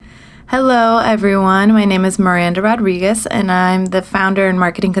Hello, everyone. My name is Miranda Rodriguez, and I'm the founder and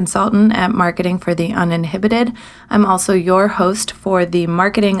marketing consultant at Marketing for the Uninhibited. I'm also your host for the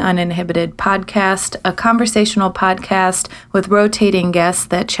Marketing Uninhibited podcast, a conversational podcast with rotating guests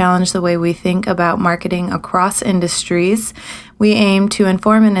that challenge the way we think about marketing across industries. We aim to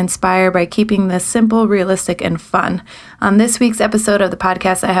inform and inspire by keeping this simple, realistic, and fun. On this week's episode of the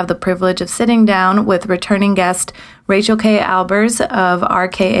podcast, I have the privilege of sitting down with returning guest Rachael Albers of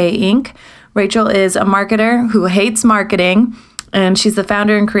RKA Inc. Rachael is a marketer who hates marketing, and she's the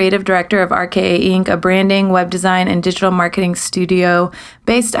founder and creative director of RKA Inc., a branding, web design, and digital marketing studio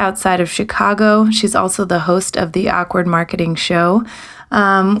based outside of Chicago. She's also the host of the Awkward Marketing Show.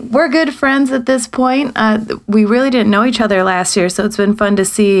 We're good friends at this point. We really didn't know each other last year, so it's been fun to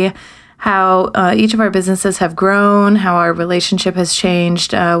see how each of our businesses have grown, how our relationship has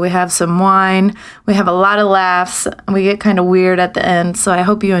changed. We have some wine. We have a lot of laughs. We get kind of weird at the end, so I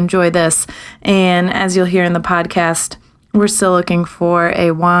hope you enjoy this. And as you'll hear in the podcast, we're still looking for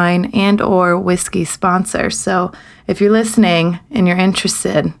a wine and or whiskey sponsor. So if you're listening and you're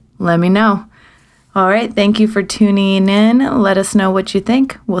interested, let me know. All right. Thank you for tuning in. Let us know what you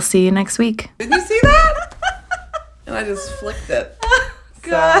think. We'll see you next week. Did you see that? And I just flicked it.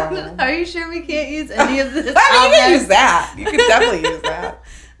 God, so. Are you sure we can't use any of this? I mean, you can use that. You can definitely use that.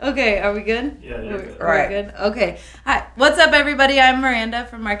 Okay, are we good? Yeah, you're good. All right. Good? Okay. Hi. What's up, everybody? I'm Miranda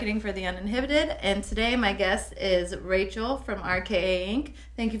from Marketing for the Uninhibited, and today my guest is Rachael from RKA Inc.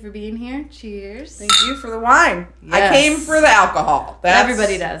 Thank you for being here. Cheers. Thank you for the wine. Yes. I came for the alcohol.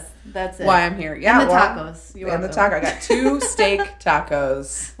 Everybody does. That's it. Why I'm here. Yeah. And the tacos. And the taco. I got 2 steak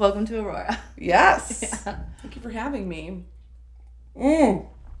tacos. Welcome to Aurora. Yes. Yeah. Thank you for having me.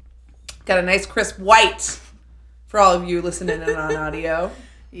 Got a nice crisp white for all of you listening in on audio.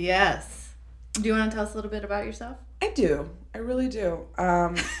 Yes. Do you want to tell us a little bit about yourself? I do. I really do.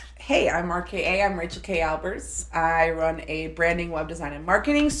 Hey, I'm RKA. I'm Rachael Albers. I run a branding, web design, and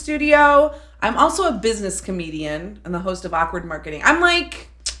marketing studio. I'm also a business comedian and the host of Awkward Marketing. I'm like...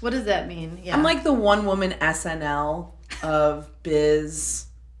 What does that mean? Yeah. I'm like the one-woman SNL of biz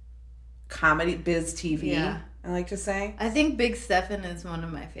comedy, biz TV. Yeah. I like to say. I think Big Stefan is one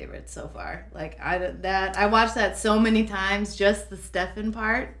of my favorites so far. Like I watched that so many times, just the Stefan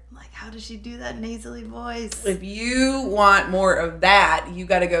part. Like, how does she do that nasally voice? If you want more of that, you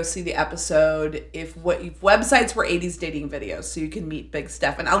got to go see the episode if websites were 80s dating videos, so you can meet Big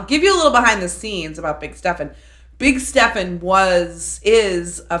Stefan. I'll give you a little behind the scenes about Big Stefan. Big Stefan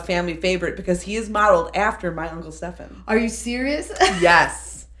is a family favorite because he is modeled after my Uncle Stefan. Are you serious? Yes.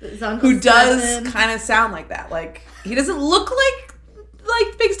 Who does kind of sound like that. Like, he doesn't look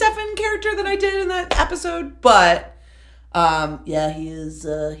like Big Stefan character that I did in that episode, but yeah, he is.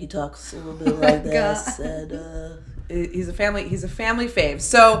 He talks a little bit like this, and he's a family fave.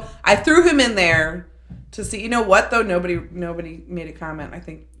 So I threw him in there to see. You know what though? Nobody made a comment. I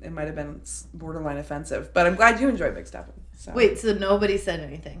think it might have been borderline offensive, but I'm glad you enjoy Big Stefan. So. Wait, so nobody said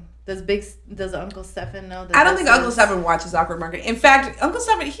anything? Does Uncle Stefan know that? I don't think Uncle Stefan watches Awkward Marketing. In fact, Uncle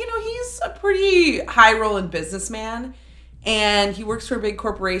Stefan, he's a pretty high-rolling businessman, and he works for a big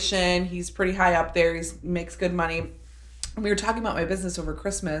corporation. He's pretty high up there. He makes good money. And we were talking about my business over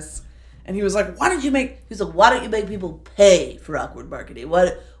Christmas, and he was like, "Why don't you make people pay for Awkward Marketing?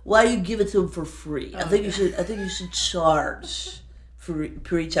 Why do you give it to them for free? I think you should charge for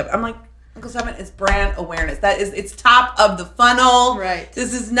each episode." I'm like, Uncle Stefan, it's brand awareness. It's top of the funnel. Right.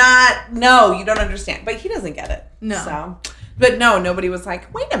 This is not, no, you don't understand. But he doesn't get it. No. So, but no, nobody was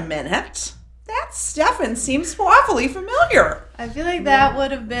like, wait a minute. That Stefan seems awfully familiar. I feel like that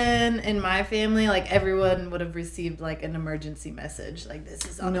would have been, in my family, like everyone would have received like an emergency message. Like, this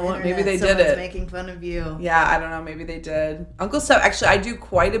is on the internet. Maybe they Someone's did it. Making fun of you. Yeah, I don't know. Maybe they did. Uncle Stefan, actually, I do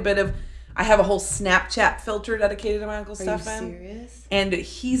quite a bit of, I have a whole Snapchat filter dedicated to my Uncle Stefan. Are you serious? And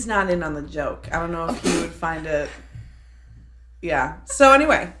he's not in on the joke. I don't know if he would find it. Yeah. So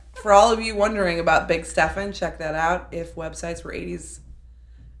anyway, for all of you wondering about Big Stefan, check that out. If websites were 80s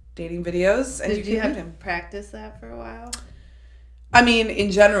dating videos, and Did you can have meet him. Practice that for a while? I mean,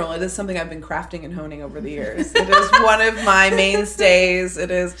 in general, it is something I've been crafting and honing over the years. It is one of my mainstays.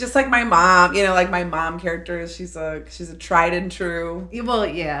 It is just like my mom, like my mom character. She's a tried and true. Well,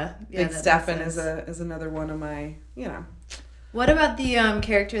 yeah. Big Stefan is another one of my, What about the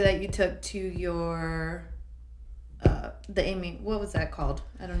character that you took to your the Amy? What was that called?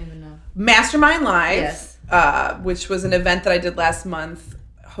 I don't even know. Mastermind Live. Yes. Which was an event that I did last month,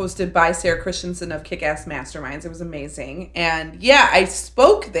 hosted by Sarah Christensen of Kick-Ass Masterminds. It was amazing. And yeah, I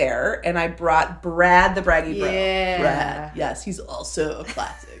spoke there, and I brought Brad the Braggy Bro. Yeah. Brad. Yes, he's also a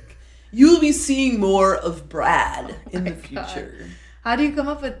classic. You'll be seeing more of Brad in the future. How do you come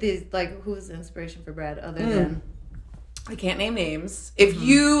up with these? Like, who's the inspiration for Brad other than? I can't name names. If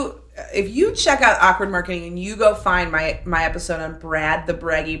you check out Awkward Marketing and you go find my episode on Brad the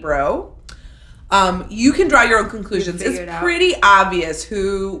Braggy Bro, you can draw your own conclusions. It's pretty obvious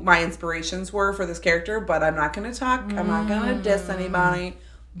who my inspirations were for this character, but I'm not going to talk. I'm not going to diss anybody.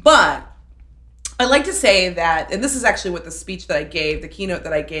 But I like to say that, and this is actually what the speech that I gave, the keynote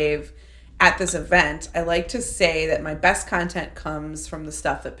that I gave at this event, I like to say that my best content comes from the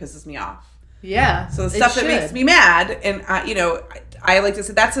stuff that pisses me off. Yeah. So the stuff that makes me mad, and I like to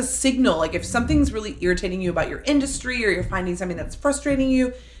say that's a signal. Like if something's really irritating you about your industry, or you're finding something that's frustrating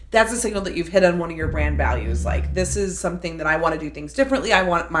you, that's a signal that you've hit on one of your brand values. Like this is something that I want to do things differently. I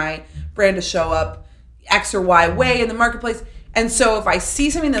want my brand to show up X or Y way in the marketplace. And so if I see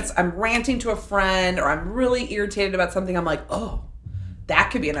something I'm ranting to a friend, or I'm really irritated about something, I'm like, oh,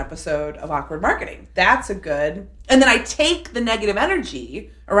 that could be an episode of Awkward Marketing. That's a good. And then I take the negative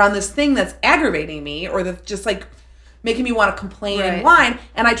energy around this thing that's aggravating me, or that's just like making me want to complain and whine,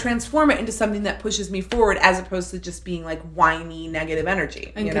 and I transform it into something that pushes me forward, as opposed to just being like whiny negative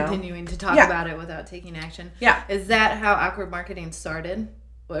energy. And continuing to talk about it without taking action. Yeah. Is that how Awkward Marketing started?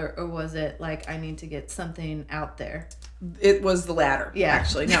 Or was it like, I need to get something out there? It was the latter. Yeah.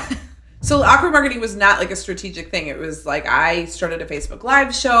 Actually, no. So Awkward Marketing was not like a strategic thing. It was like I started a Facebook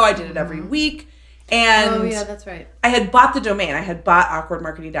Live show. I did it every week. And oh, yeah, that's right. I had bought the domain. I had bought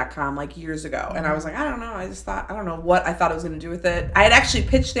awkwardmarketing.com like years ago. And I was like, I don't know. I don't know what I thought I was going to do with it. I had actually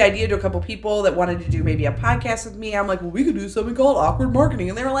pitched the idea to a couple people that wanted to do maybe a podcast with me. I'm like, well, we could do something called Awkward Marketing.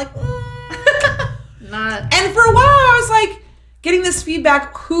 And they were like, Not. And for a while, I was like, getting this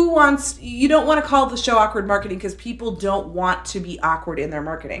feedback, you don't want to call the show Awkward Marketing because people don't want to be awkward in their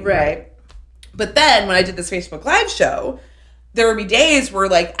marketing, right? But then when I did this Facebook Live show, there would be days where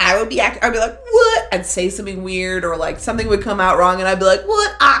like I'd be like, what? I'd say something weird, or like something would come out wrong and I'd be like,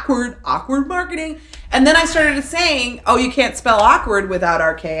 what? Awkward marketing. And then I started saying, oh, you can't spell awkward without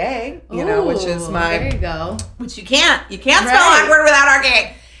RKA, which is there you go. Which you can't spell awkward without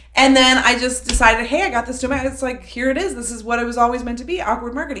RKA. And then I just decided, hey, I got this domain. It's like, here it is. This is what it was always meant to be,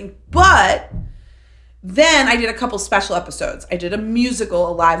 Awkward Marketing. But then I did a couple special episodes. I did a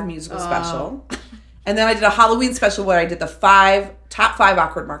live musical special. And then I did a Halloween special where I did the top 5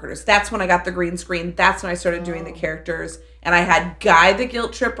 awkward marketers. That's when I got the green screen. That's when I started doing the characters. And I had Guy the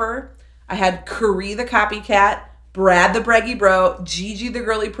Guilt Tripper. I had Curry the Copycat. Brad the Braggy Bro, Gigi the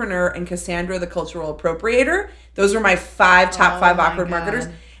Girlypreneur, and Cassandra the Cultural Appropriator. Those were my top 5 awkward marketers.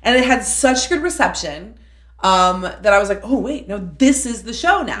 And it had such good reception that I was like, oh, wait, no, this is the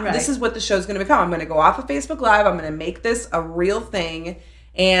show now. Right. This is what the show's going to become. I'm going to go off of Facebook Live. I'm going to make this a real thing.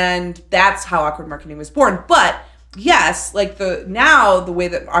 And that's how Awkward Marketing was born. But yes, like the way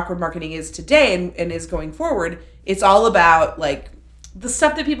that Awkward Marketing is today and is going forward, it's all about like the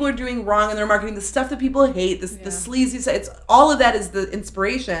stuff that people are doing wrong in their marketing, the stuff that people hate, the sleazy stuff. It's all of that is the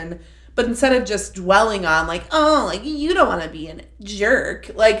inspiration. But instead of just dwelling on like, oh, like you don't want to be a jerk,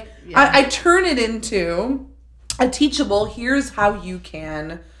 like I turn it into a teachable, here's how you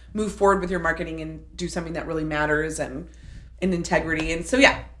can move forward with your marketing and do something that really matters and in integrity. And so,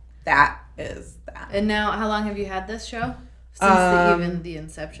 that is that. And now, how long have you had this show? Since even the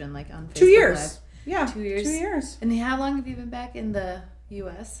inception, like on Facebook 2 years. Live? Yeah. 2 years. 2 years. And how long have you been back in the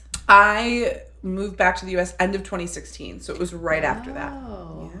U.S.? I moved back to the U.S. end of 2016, so it was right after that.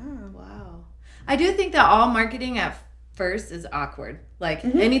 Oh, yeah. Wow. I do think that all marketing at first is awkward. Like,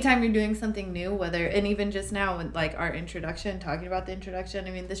 anytime you're doing something new, and even just now with, like, our introduction, talking about the introduction, I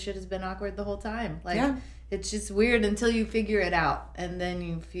mean, this shit has been awkward the whole time. Like, it's just weird until you figure it out, and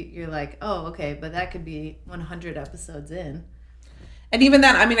then you're like, oh, okay, but that could be 100 episodes in. And even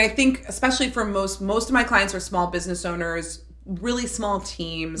then, I mean, I think, especially for most of my clients are small business owners, really small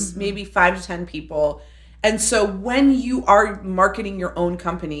teams, maybe 5 to 10 people. And so when you are marketing your own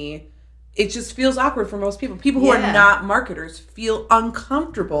company, it just feels awkward for most people. People who are not marketers feel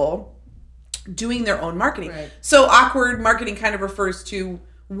uncomfortable doing their own marketing. Right. So awkward marketing kind of refers to,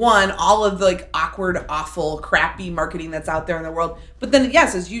 one, all of the like awkward, awful, crappy marketing that's out there in the world. But then,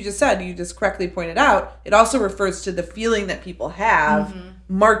 yes, as you just said, you just correctly pointed out, it also refers to the feeling that people have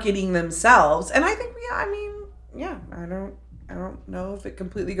marketing themselves. And I think, I don't know if it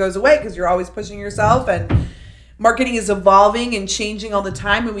completely goes away because you're always pushing yourself and marketing is evolving and changing all the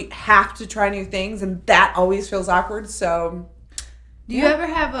time and we have to try new things and that always feels awkward. So do you ever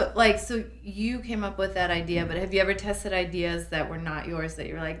have so you came up with that idea, but have you ever tested ideas that were not yours that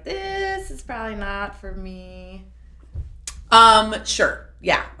you're like, this is probably not for me? Sure.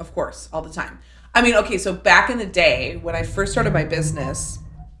 Yeah, of course. All the time. I mean, okay, so back in the day when I first started my business,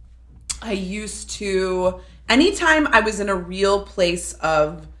 I used to anytime I was in a real place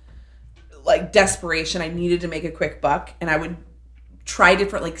of like desperation, I needed to make a quick buck, and I would try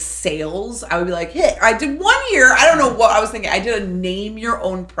different like sales. I would be like, hey, I did one year, I don't know what I was thinking. I did a name your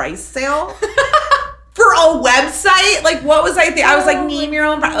own price sale for a website. Like, what was I thinking? I was like, name your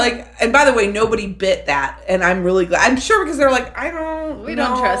own price. Like, and by the way, nobody bit that, and I'm really glad. I'm sure because they're like, we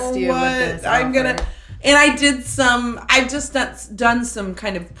don't trust you with this I'm gonna. And I've just done some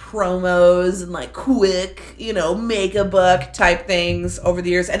kind of promos and like quick, make a buck type things over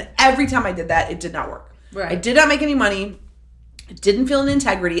the years. And every time I did that, it did not work. Right. I did not make any money. I didn't feel an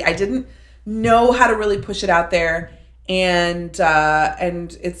integrity. I didn't know how to really push it out there. And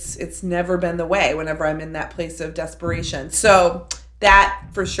it's never been the way whenever I'm in that place of desperation. So that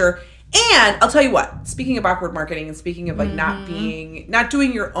for sure. And I'll tell you what, speaking of awkward marketing and speaking of like not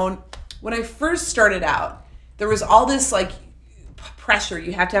doing your own, when I first started out, there was all this like pressure.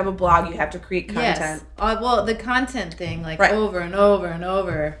 You have to have a blog. You have to create content. Yes. Well, the content thing, like over and over and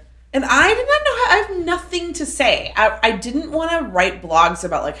over. And I did not know I have nothing to say. I didn't want to write blogs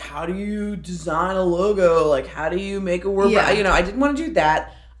about like how do you design a logo, like how do you make a word. Yeah. I didn't want to do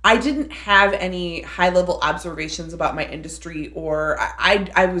that. I didn't have any high level observations about my industry, or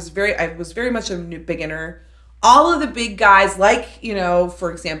I was very much a new beginner. All of the big guys, like,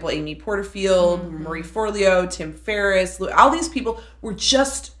 for example, Amy Porterfield, Marie Forleo, Tim Ferriss, all these people were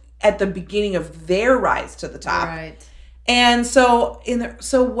just at the beginning of their rise to the top. Right. And so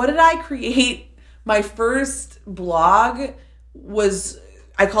what did I create? My first blog was,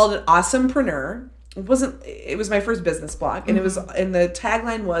 I called it Awesomepreneur. It was my first business blog, and and the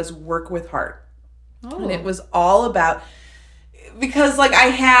tagline was work with heart. Oh. And it was all about, because like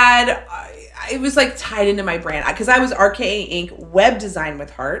it was like tied into my brand, because I was RKA Inc. web design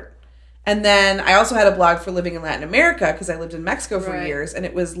with heart. And then I also had a blog for living in Latin America because I lived in Mexico for years, and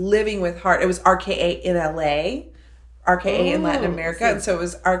it was living with heart. It was RKA in LA, RKA in Latin America. And so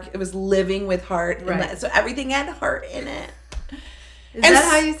it was living with heart. Right. So everything had heart in it. Is that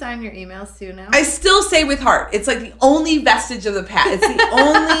how you sign your emails too now? I still say with heart. It's like the only vestige of the past. It's the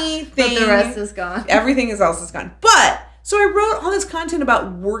only thing. But the rest is gone. Everything else is gone. But so I wrote all this content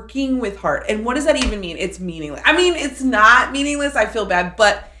about working with heart. And what does that even mean? It's meaningless. I mean, it's not meaningless. I feel bad.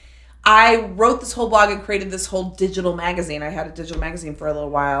 But I wrote this whole blog and created this whole digital magazine. I had a digital magazine for a little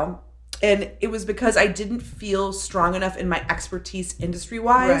while. And it was because I didn't feel strong enough in my expertise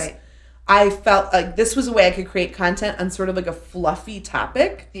industry-wise. Right. I felt like this was a way I could create content on sort of like a fluffy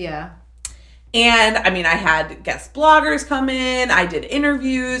topic. Yeah. And I mean, I had guest bloggers come in. I did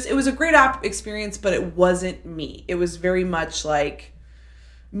interviews. It was a great experience, but it wasn't me. It was very much like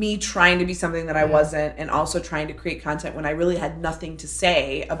me trying to be something that I wasn't, and also trying to create content when I really had nothing to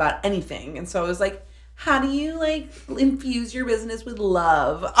say about anything. And so I was like, how do you like infuse your business with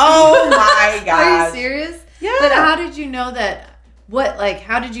love? Oh my God. Are you serious? Yeah. But how did you know that?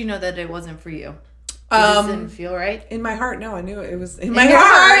 How did you know that it wasn't for you? It just didn't feel right? In my heart, no, I knew it was in my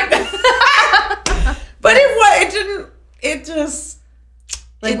heart. But it just...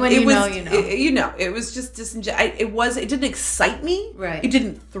 Like when you know. It was just it didn't excite me. Right. It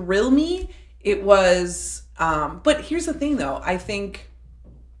didn't thrill me. It was, but here's the thing though. I think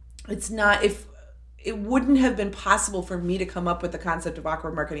it wouldn't have been possible for me to come up with the concept of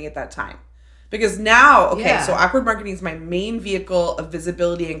awkward marketing at that time. Because now, so awkward marketing is my main vehicle of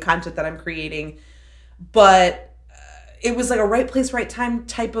visibility and content that I'm creating. But it was like a right place, right time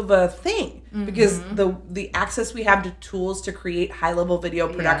type of a thing. Because the access we have to tools to create high-level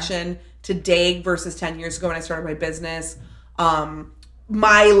video production today versus 10 years ago when I started my business,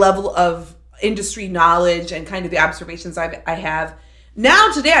 my level of industry knowledge and kind of the observations I have.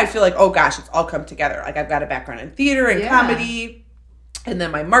 Now, today, I feel like, oh gosh, it's all come together. Like I've got a background in theater and comedy. And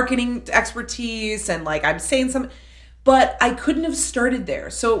then my marketing expertise, and like I'm saying something, but I couldn't have started there.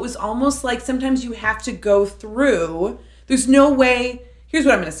 So it was almost like sometimes you have to go through. There's no way. Here's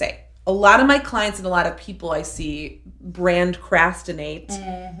what I'm going to say. A lot of my clients and a lot of people I see brand procrastinate.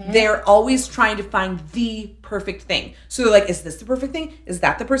 They're always trying to find the perfect thing. So they're like, is this the perfect thing? Is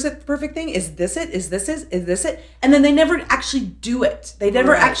that the perfect thing? Is this it? Is this it? And then they never actually do it. They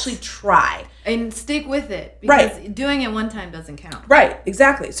never actually try. And stick with it. Because doing it one time doesn't count. Right,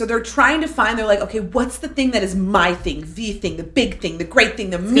 exactly. So they're trying to find, they're like, okay, what's the thing that is my thing, the big thing, the great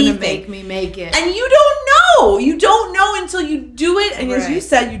thing, the me thing? Make me make it. And you don't know. You don't know until you do it. And as you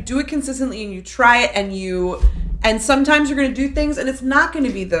said, you do it consistently and you try it, and sometimes you're going to do things and it's not going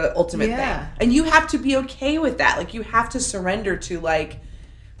to be the ultimate thing. And you have to be okay with that. Like you have to surrender to like,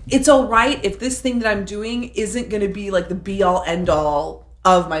 it's all right if this thing that I'm doing isn't going to be like the be all end all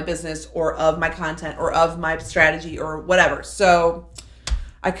of my business or of my content or of my strategy or whatever. So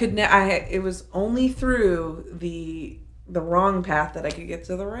It was only through the wrong path that I could get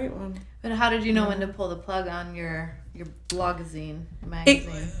to the right one. But how did you know when to pull the plug on your magazine?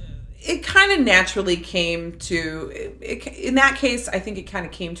 It kind of naturally came to, in that case, I think it kind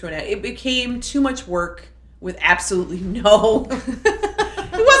of came to an end. It became too much work with absolutely no,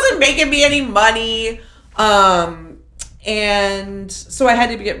 it wasn't making me any money. And so I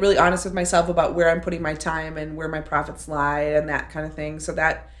had to get really honest with myself about where I'm putting my time and where my profits lie and that kind of thing.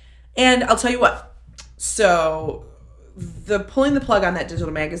 And I'll tell you what, so the pulling the plug on that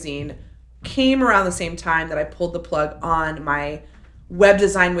digital magazine came around the same time that I pulled the plug on my web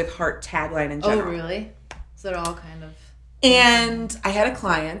design with heart tagline in general. Oh, really? So it all kind of... And I had a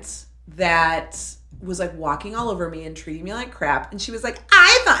client that was like walking all over me and treating me like crap. And she was like,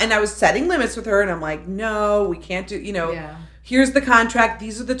 and I was setting limits with her and I'm like, no, we can't do, here's the contract.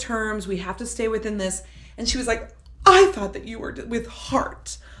 These are the terms. We have to stay within this. And she was like, I thought that you were with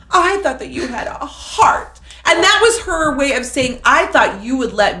heart. I thought that you had a heart. And that was her way of saying, I thought you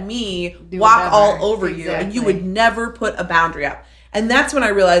would let me walk all over you and you would never put a boundary up. And that's when I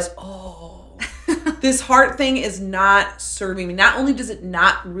realized, this heart thing is not serving me. Not only does it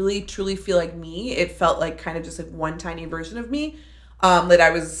not really truly feel like me, it felt like kind of just like one tiny version of me.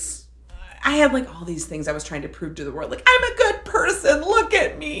 I had like all these things I was trying to prove to the world. Like, I'm a good person. Look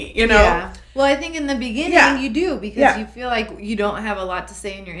at me, Yeah. Well, I think in the beginning you do because you feel like you don't have a lot to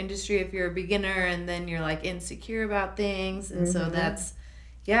say in your industry if you're a beginner and then you're like insecure about things. And so that's,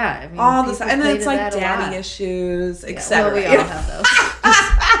 all this. And then it's like daddy issues, etc. Well, we all have those.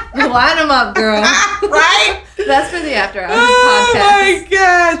 Line them up, girl. Right? That's for the After Hours podcast. Oh my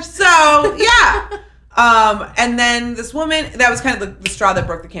gosh. So, and then this woman, that was kind of the straw that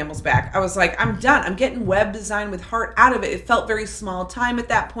broke the camel's back. I was like, I'm done. I'm getting web design with heart out of it. It felt very small time at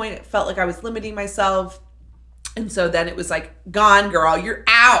that point. It felt like I was limiting myself. And so then it was like, gone, girl. You're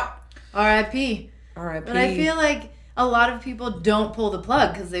out. R.I.P. R.I.P. But I feel like a lot of people don't pull the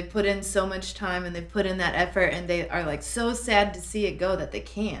plug because they put in so much time and they put in that effort and they are like so sad to see it go that they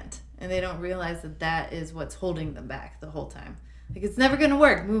can't. And they don't realize that is what's holding them back the whole time. Like, it's never going to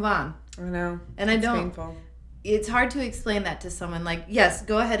work. Move on. I know. And it's painful. It's hard to explain that to someone. Like, yes,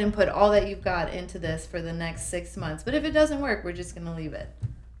 go ahead and put all that you've got into this for the next 6 months. But if it doesn't work, we're just going to leave it.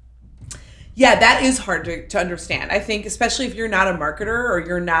 Yeah, that is hard to understand. I think, especially if you're not a marketer or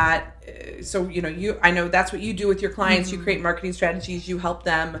you're not, I know that's what you do with your clients. Mm-hmm. You create marketing strategies. You help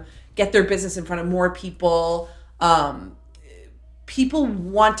them get their business in front of more people. People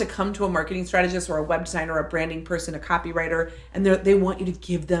want to come to a marketing strategist or a web designer or a branding person, a copywriter, and they want you to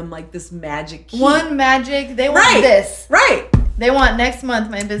give them like this magic key. They want this. Right. They want next month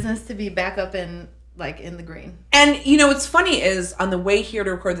my business to be back up in the green. And what's funny is on the way here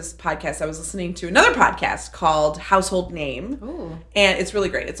to record this podcast, I was listening to another podcast called Household Name. Ooh. And it's really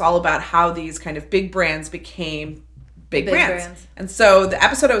great. It's all about how these kind of big brands became big brands. And so the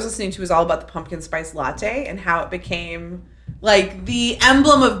episode I was listening to was all about the pumpkin spice latte and how it became like the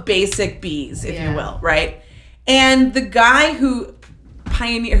emblem of basic bees, if you will, right? And the guy who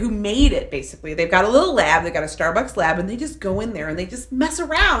made it, basically, they've got a little lab, they've got a Starbucks lab, and they just go in there and they just mess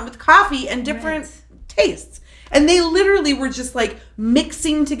around with coffee and different tastes. And they literally were just like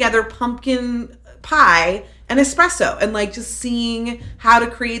mixing together pumpkin pie and espresso and like just seeing how to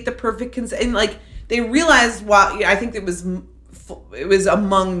create the perfect and like they realized I think it was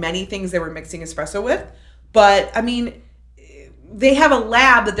among many things they were mixing espresso with, but I mean, they have a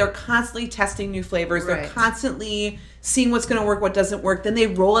lab that they're constantly testing new flavors. They're constantly seeing what's going to work, what doesn't work. Then they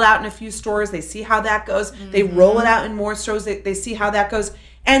roll it out in a few stores. They see how that goes. Mm-hmm. They roll it out in more stores. They see how that goes.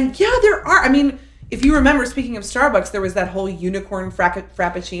 And there are, I mean, if you remember, speaking of Starbucks, there was that whole unicorn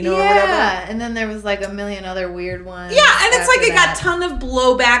frappuccino or whatever. Yeah, and then there was like a million other weird ones. Yeah, and it's like it got a ton of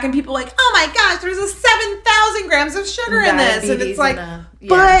blowback and people like, oh my gosh, there's a 7,000 grams of sugar in this. And it's like,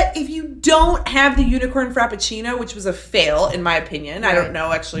 but if you don't have the unicorn frappuccino, which was a fail in my opinion, I don't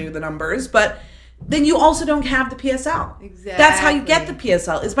know actually the numbers, but then you also don't have the PSL. Exactly. That's how you get the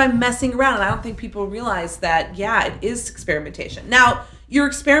PSL, is by messing around. And I don't think people realize that, it is experimentation. Now, you're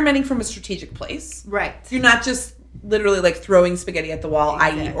experimenting from a strategic place. Right. You're not just literally like throwing spaghetti at the wall,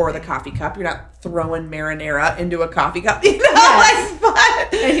 i.e. or the coffee cup. You're not throwing marinara into a coffee cup.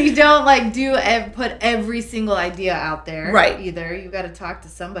 And you don't put every single idea out there either. You got to talk to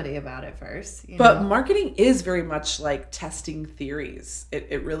somebody about it first. But marketing is very much like testing theories.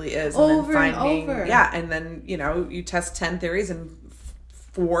 It really is. Over and over. Yeah, and then, you test 10 theories and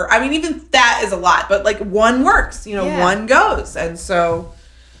 4, I mean, even that is a lot, but like one works, one goes. And so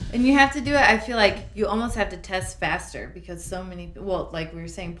And you have to do it, I feel like you almost have to test faster because so many, well, like we were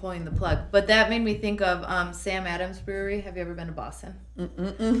saying, pulling the plug. But that made me think of Sam Adams Brewery. Have you ever been to Boston?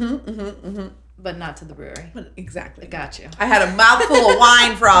 But not to the brewery. Exactly. I got you. I had a mouthful of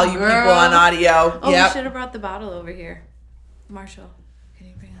wine for all you people on audio. Oh, we should have brought the bottle over here. Marshall, can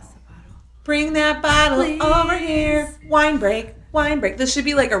you bring us the bottle? Bring that bottle Please. over here. Wine break. Wine break. This should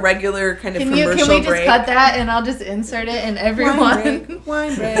be like a regular kind of commercial break. Can we just cut that and I'll just insert it in everyone?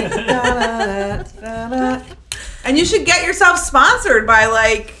 Wine break. Da, da, da, da. And you should get yourself sponsored by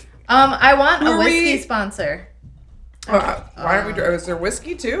like. I want a whiskey sponsor. Why aren't we? Is there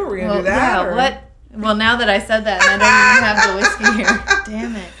whiskey too? Are we gonna do that? Yeah. What? Well, now that I said that, and I don't even have the whiskey here.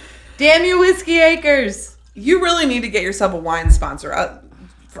 Damn it! Damn you, Whiskey Acres! You really need to get yourself a wine sponsor.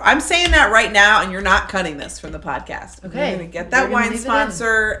 I'm saying that right now, and you're not cutting this from the podcast. Okay. You're going to get that wine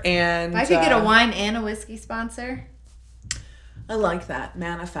sponsor, and... If I could get a wine and a whiskey sponsor. I like that.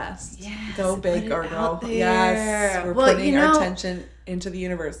 Manifest. Yes. Go big or go. There. Yes. We're putting our attention into the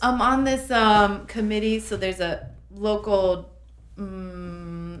universe. I'm on this committee, so there's a local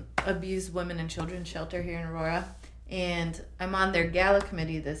abused women and children shelter here in Aurora, and I'm on their gala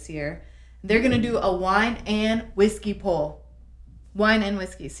committee this year. They're going to do a wine and whiskey poll. Wine and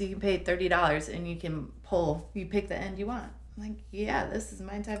whiskey. So you can pay $30 and you can pull. You pick the end you want. I'm like, yeah, this is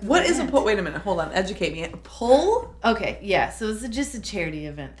my type of What event. is a pull? Wait a minute. Hold on. Educate me. A pull? Okay, yeah. So it's just a charity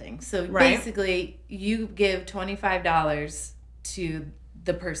event thing. So basically, you give $25 to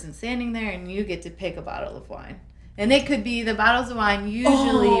the person standing there and you get to pick a bottle of wine. And it could be, the bottles of wine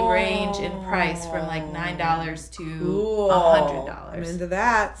usually range in price from like $9 to $100. I'm into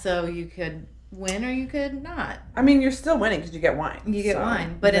that. So you could win or you could not. I mean, you're still winning because you get wine. You get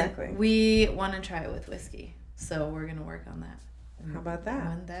wine. But exactly. We want to try it with whiskey. So we're going to work on that. How about that?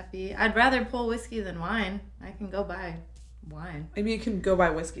 Wouldn't that be? I'd rather pull whiskey than wine. I can go buy wine. Maybe you can go buy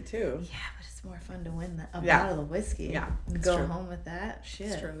whiskey too. Yeah, but it's more fun to win a bottle of whiskey. Yeah. Go home with that. Shit.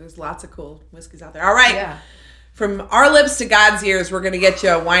 It's true. There's lots of cool whiskeys out there. All right. Yeah. From our lips to God's ears, we're going to get you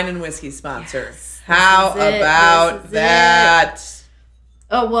a wine and whiskey sponsor. Yes, How about that?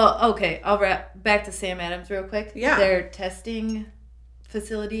 Oh, well, okay. I'll wrap back to Sam Adams real quick. Yeah. Their testing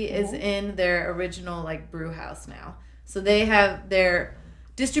facility is in their original, like, brew house now. So they have their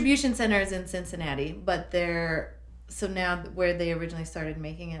distribution center is in Cincinnati, but so now where they originally started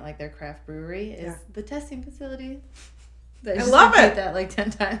making it, like their craft brewery, is the testing facility. I love it. That like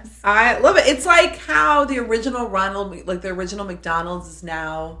 10 times. I love it. It's like how the original the original McDonald's is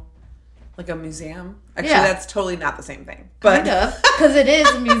now like a museum. Actually, that's totally not the same thing. But kind of, because it is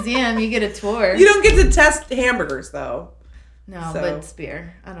a museum. You get a tour. You don't get to test hamburgers though. No, but it's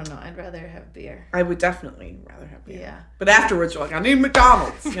beer. I don't know. I'd rather have beer. I would definitely rather have beer. Yeah. But afterwards, you're like, I need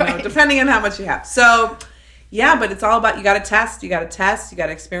McDonald's. You know, depending on how much you have. So, yeah, but it's all about you got to test. You got to test. You got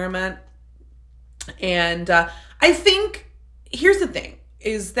to experiment. And I think here's the thing: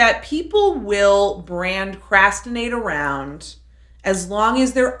 is that people will procrastinate around as long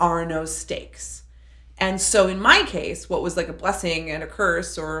as there are no stakes. And so, in my case, what was like a blessing and a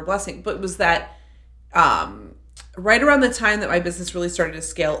curse, or a blessing, but was that. Right around the time that my business really started to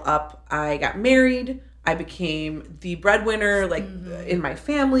scale up, I got married. I became the breadwinner, like in my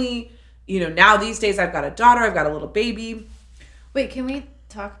family. You know, now these days I've got a daughter. I've got a little baby. Wait, can we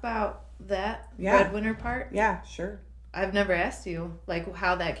talk about that breadwinner part? Yeah, sure. I've never asked you like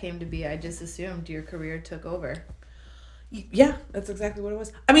how that came to be. I just assumed your career took over. Yeah, that's exactly what it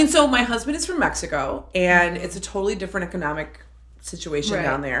was. I mean, so my husband is from Mexico, and it's a totally different economic situation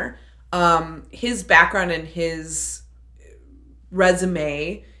down there. His background and his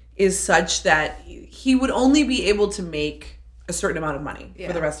resume is such that he would only be able to make a certain amount of money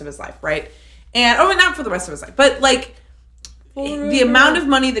for the rest of his life, right? And not for the rest of his life, but like the amount of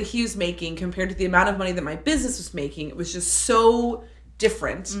money that he was making compared to the amount of money that my business was making, it was just so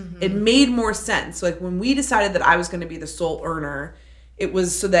different. It made more sense. So like when we decided that I was going to be the sole earner, it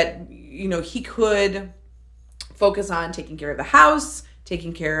was so that, you know, he could focus on taking care of the house,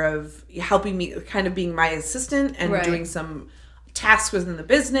 taking care of helping me, kind of being my assistant and doing some tasks within the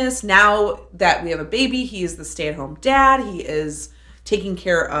business. Now that we have a baby, he is the stay-at-home dad. He is taking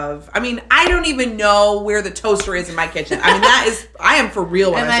care of, I mean, I don't even know where the toaster is in my kitchen. I mean, I am for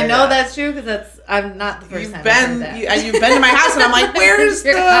real when and I say know that. that's true because I'm not the first time I've heard that. You've been to my house and I'm like, where's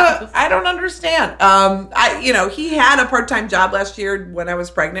I don't understand. He had a part-time job last year when I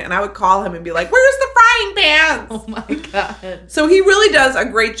was pregnant, and I would call him and be like, where's the frying pans? Oh my God. So he really does a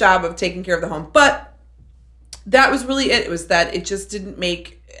great job of taking care of the home. But that was really it. It was that it just didn't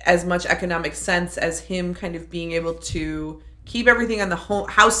make as much economic sense as him kind of being able to keep everything on the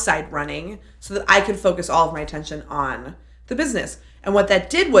house side running so that I could focus all of my attention on the business. And what that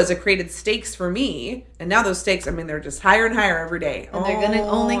did was it created stakes for me. And now those stakes, I mean, they're just higher and higher every day. And they're going to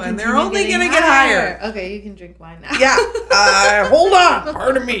only get higher. Okay, you can drink wine now. Yeah. Hold on.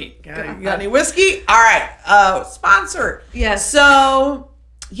 Pardon me. You got any whiskey? All right. Sponsor. Yes. So,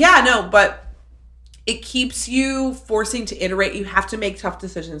 yeah, no, but it keeps you forcing to iterate. You have to make tough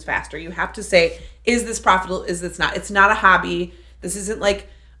decisions faster. You have to say, is this profitable? Is this not? It's not a hobby. This isn't like,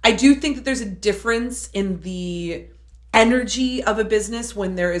 I do think that there's a difference in the energy of a business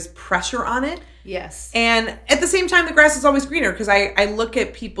when there is pressure on it. Yes. And at the same time, the grass is always greener, because I look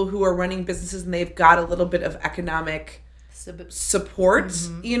at people who are running businesses and they've got a little bit of economic support,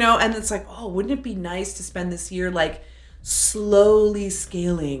 you know, and it's like, oh, wouldn't it be nice to spend this year like slowly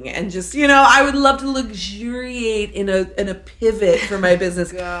scaling and just, you know, I would love to luxuriate in a pivot for my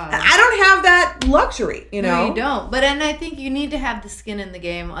business. God. And I don't have that luxury, you know. No, you don't. And I think you need to have the skin in the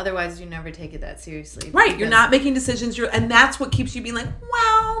game, otherwise you never take it that seriously. Right, you're not making decisions, and that's what keeps you being like,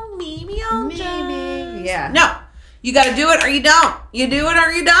 well, maybe I'll just. Yeah. No. You got to do it or you don't. You do it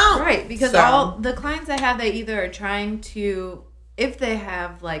or you don't. Right, because all the clients I have, they either are trying to, if they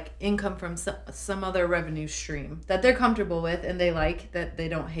have like income from some other revenue stream that they're comfortable with and they like, that they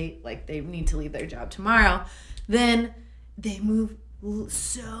don't hate, like they need to leave their job tomorrow, then they move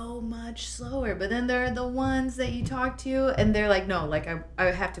so much slower. But then there are the ones that you talk to and they're like, no, like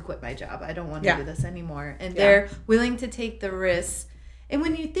I have to quit my job. I don't want to do this anymore. And they're willing to take the risks. And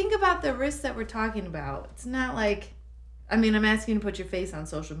when you think about the risks that we're talking about, it's not like, I mean, I'm asking you to put your face on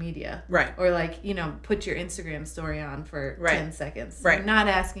social media. Right. Or like, you know, put your Instagram story on for 10 seconds. Right. I'm not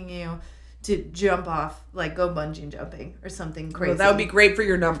asking you to jump off, like go bungee jumping or something crazy. Well, that would be great for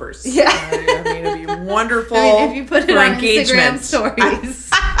your numbers. Yeah. I mean, it'd be wonderful. I mean, if you put it on engagement. Instagram stories,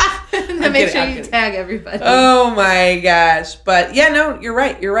 then make sure you tag everybody. Oh my gosh. But yeah, no, you're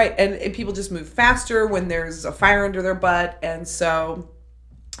right. You're right. And people just move faster when there's a fire under their butt. And so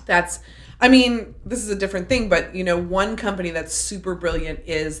that's, I mean, this is a different thing, but you know, one company that's super brilliant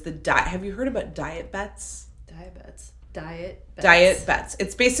is the diet. Have you heard about Diet Bets? Diet Bets.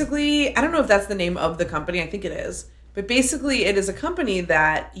 It's basically, I don't know if that's the name of the company. I think it is. But basically, it is a company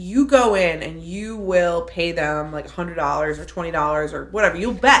that you go in and you will pay them like $100 or $20 or whatever.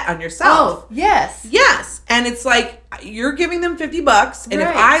 You'll bet on yourself. Oh, yes. Yes. And it's like, you're giving them $50. And if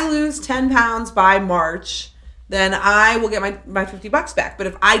I lose 10 pounds by March, then I will get my $50 back. But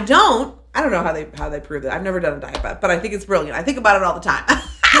if I don't know how they prove it. I've never done a diet bet, but I think it's brilliant. I think about it all the time.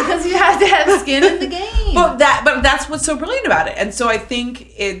 Because you have to have skin in the game. But that's what's so brilliant about it. And so I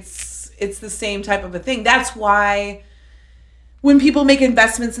think it's the same type of a thing. That's why when people make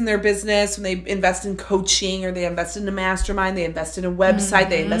investments in their business, when they invest in coaching or they invest in a mastermind, they invest in a website,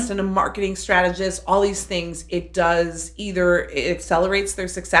 they invest in a marketing strategist, all these things, it does either it accelerates their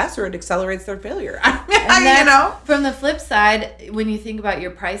success or it accelerates their failure. And you know? From the flip side, when you think about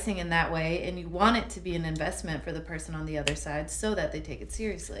your pricing in that way and you want it to be an investment for the person on the other side so that they take it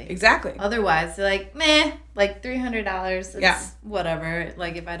seriously. Exactly. Otherwise, they're like, meh, like $300, it's whatever.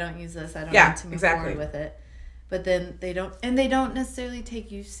 Like if I don't use this, I don't need to move forward with it. But then they don't necessarily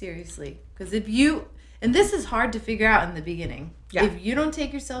take you seriously. Because if you, and this is hard to figure out in the beginning. Yeah. If you don't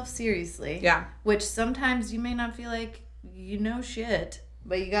take yourself seriously, which sometimes you may not feel like you know shit,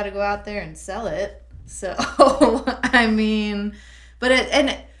 but you got to go out there and sell it. So, I mean,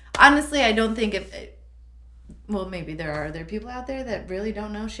 and honestly, I don't think well, maybe there are people out there that really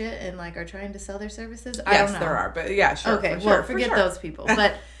don't know shit and like are trying to sell their services. I don't know. Yes, there are, but yeah, sure. Okay, forget those people.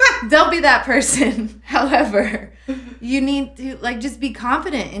 But don't be that person. However, you need to like just be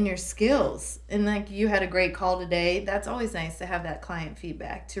confident in your skills. And like you had a great call today. That's always nice to have that client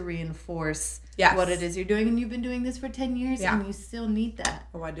feedback to reinforce what it is you're doing. And you've been doing this for 10 years and you still need that.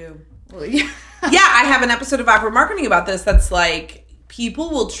 Oh, I do. Well, yeah. Yeah, I have an episode of Awkward Marketing about this. That's like people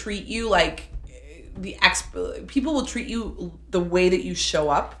will treat you like people will treat you the way that you show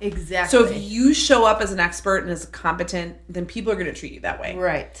up. Exactly. So if you show up as an expert and as competent, then people are going to treat you that way.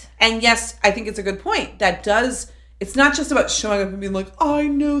 Right. And yes, I think it's a good point. It's not just about showing up and being like, I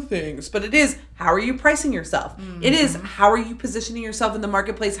know things, but it is, how are you pricing yourself? Mm-hmm. It is, how are you positioning yourself in the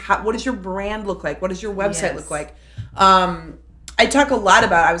marketplace? What does your brand look like? What does your website look like? I talk a lot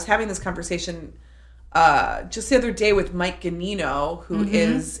about, I was having this conversation just the other day with Mike Ganino, who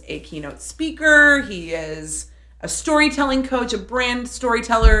is a keynote speaker. He is a storytelling coach, a brand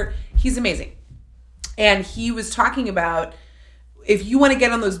storyteller. He's amazing. And he was talking about if you want to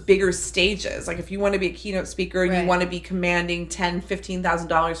get on those bigger stages, like if you want to be a keynote speaker and you want to be commanding $10,000,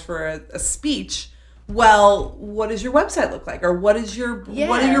 $15,000 for a speech, well, what does your website look like? Or what does your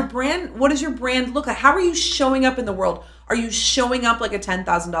brand look like? How are you showing up in the world? Are you showing up like a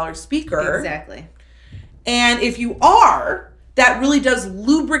 $10,000 speaker? Exactly. And if you are, that really does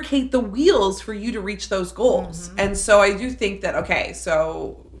lubricate the wheels for you to reach those goals. Mm-hmm. And so I do think that, okay,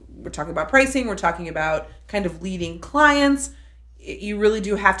 so we're talking about pricing, we're talking about kind of leading clients. You really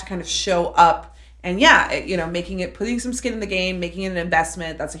do have to kind of show up and putting some skin in the game, making it an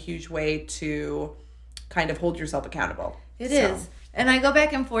investment. That's a huge way to kind of hold yourself accountable. It is. And I go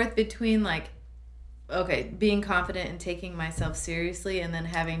back and forth between being confident and taking myself seriously, and then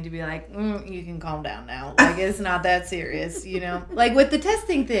having to be like, you can calm down now. Like, it's not that serious, Like with the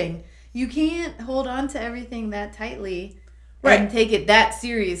testing thing, you can't hold on to everything that tightly and take it that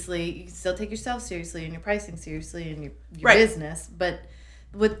seriously. You can still take yourself seriously and your pricing seriously and your business. But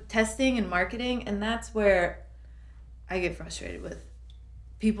with testing and marketing, and that's where I get frustrated with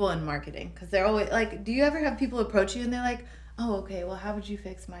people in marketing, because they're always like, do you ever have people approach you and they're like, oh, okay, well, how would you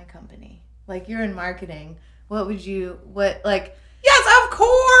fix my company? Like, you're in marketing. Yes, of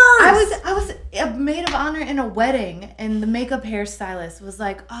course. I was a maid of honor in a wedding, and the makeup hairstylist was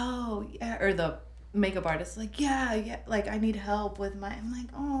like, oh, yeah, or the makeup artist like, yeah, like, I need help with I'm like,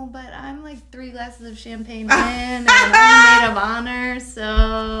 oh, but I'm like 3 glasses of champagne in, and I'm a maid of honor,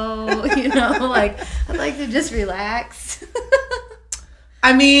 so, like, I'd like to just relax.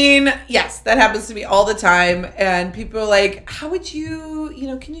 I mean, yes, that happens to me all the time. And people are like, how would you,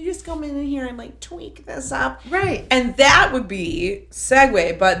 can you just come in here and like tweak this up? Right. And that would be,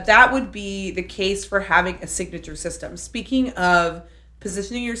 segue, but that would be the case for having a signature system. Speaking of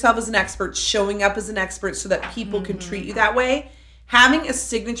positioning yourself as an expert, showing up as an expert so that people can treat you that way, having a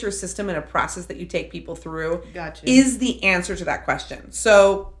signature system and a process that you take people through is the answer to that question.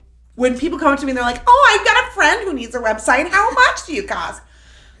 So when people come up to me and they're like, oh, I've got a friend who needs a website. How much do you cost?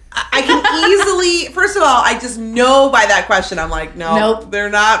 I can easily, first of all, I just know by that question, I'm like, nope. They're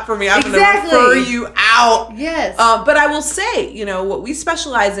not for me. I'm going to refer you out. Yes. But I will say, what we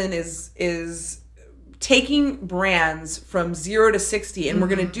specialize in is taking brands from 0 to 60, and we're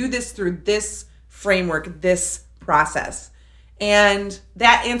going to do this through this framework, this process. And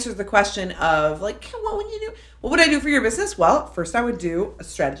that answers the question of like, what would you do? What would I do for your business? Well, first I would do a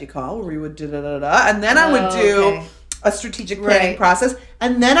strategy call where we would da-da-da-da, and then I would do a strategic planning process,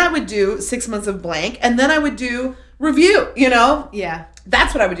 and then I would do 6 months of blank, and then I would do review, Yeah.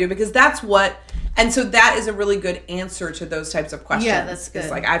 That's what I would do, because and so that is a really good answer to those types of questions. Yeah, that's good. It's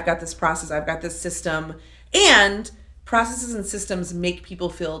like, I've got this process, I've got this system, and processes and systems make people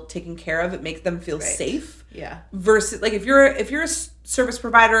feel taken care of. It makes them feel safe. Yeah. Versus, like, if you're a service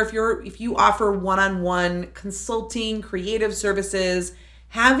provider, if you offer one-on-one consulting, creative services,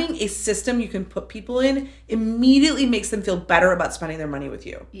 having a system you can put people in immediately makes them feel better about spending their money with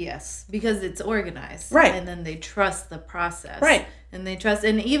you. Yes, because it's organized. Right. And then they trust the process. Right. And they trust,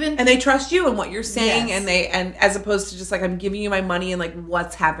 and they trust you and what you're saying, yes. and as opposed to just like, I'm giving you my money and like,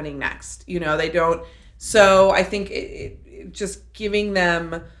 what's happening next? They don't. So I think it just giving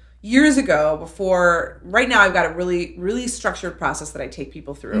them years ago before, right now I've got a really, really structured process that I take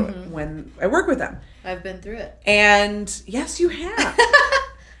people through when I work with them. I've been through it. And yes, you have.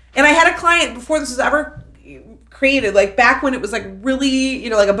 And I had a client before this was ever created, like back when it was like really,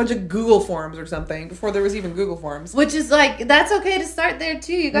 like a bunch of Google forms or something, before there was even Google forms. Which is like, that's okay to start there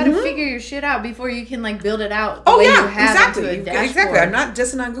too. You got to figure your shit out before you can like build it out the way you have exactly. into a dashboard. Exactly. I'm not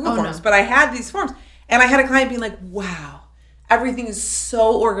dissing on Google forms, but I had these forms. And I had a client being like, wow, everything is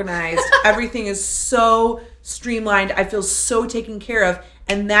so organized. Everything is so streamlined. I feel so taken care of.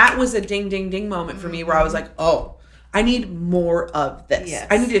 And that was a ding, ding, ding moment for me where I was like, oh, I need more of this. Yes.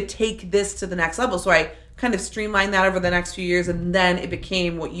 I need to take this to the next level. So I kind of streamlined that over the next few years. And then it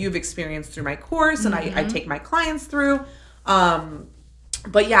became what you've experienced through my course. And I take my clients through.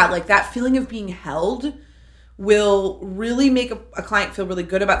 But yeah, like that feeling of being held will really make a client feel really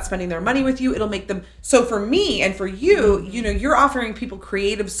good about spending their money with you. It'll make them, so for me and for you, you're offering people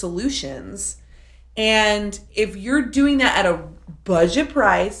creative solutions. And if you're doing that at a budget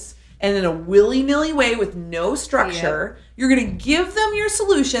price and in a willy-nilly way with no structure, you're going to give them your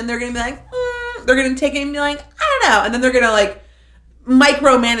solution. They're going to be like, they're going to take it and be like, I don't know. And then they're going to like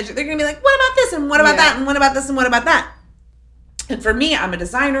micromanage it. They're going to be like, what about this? And what about that? And what about this? And what about that? And for me, I'm a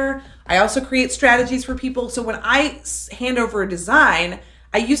designer. I also create strategies for people. So when I hand over a design,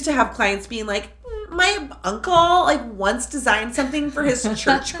 I used to have clients being like, my uncle like once designed something for his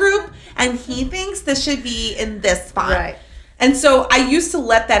church group and he thinks this should be in this font. Right. And so I used to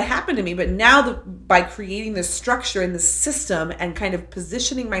let that happen to me. But now by creating this structure and this system and kind of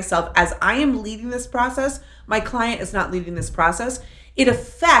positioning myself as I am leading this process, my client is not leading this process. It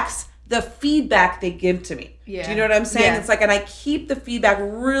affects the feedback they give to me. Yeah. Do you know what I'm saying? Yeah. It's like, and I keep the feedback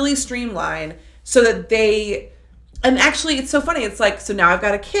really streamlined so that they And actually, it's so funny. It's like, so now I've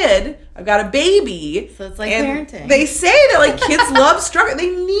got a kid, I've got a baby. So it's like parenting. They say that like kids love structure. They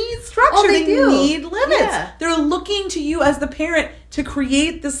need structure. Oh, they do. Need limits. Yeah. They're looking to you as the parent to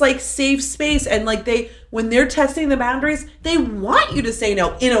create this like safe space. And like when they're testing the boundaries, they want you to say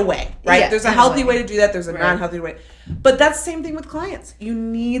no in a way, right? Yeah, there's a healthy way to do that. There's a non-healthy way. But that's the same thing with clients. You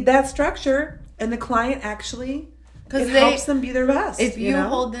need that structure, and the client actually... Because it helps them be their best. If you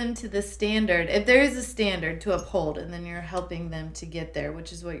hold them to the standard, if there is a standard to uphold, and then you're helping them to get there,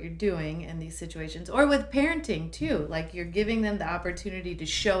 which is what you're doing in these situations, or with parenting too, like you're giving them the opportunity to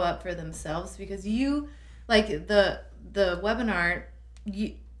show up for themselves. Because you, like the webinar,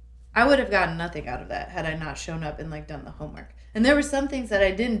 I would have gotten nothing out of that had I not shown up and like done the homework. And there were some things that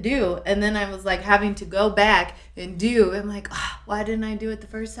I didn't do, and then I was like having to go back and do. I'm like, why didn't I do it the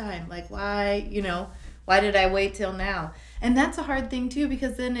first time? Like, why, why did I wait till now? And that's a hard thing too,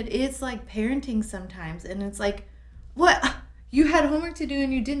 because then it is like parenting sometimes. And it's like, what? You had homework to do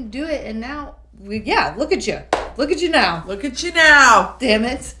and you didn't do it. And now, look at you. Look at you now. Look at you now. Damn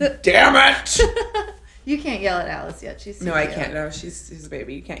it. Damn it. You can't yell at Alice yet. She's No, I can't. No, she's a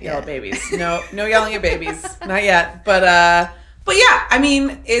baby. You can't yell at babies. No yelling at babies. Not yet. But yeah, I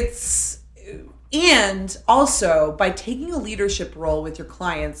mean, and also by taking a leadership role with your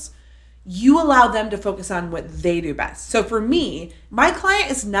clients, you allow them to focus on what they do best. So for me, my client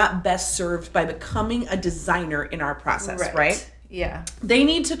is not best served by becoming a designer in our process, right? Yeah. They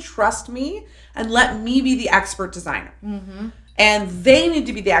need to trust me and let me be the expert designer. Mm-hmm. And they need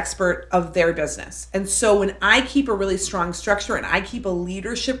to be the expert of their business. And so when I keep a really strong structure and I keep a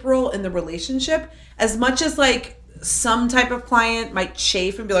leadership role in the relationship, as much as like some type of client might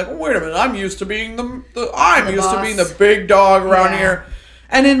chafe and be like, oh, wait a minute, I'm used to being the big dog around here.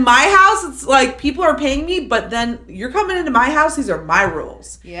 And in my house, it's like people are paying me, but then you're coming into my house. These are my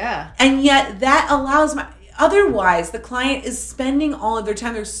rules. Yeah. And yet that allows otherwise the client is spending all of their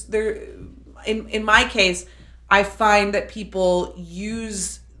time. In my case, I find that people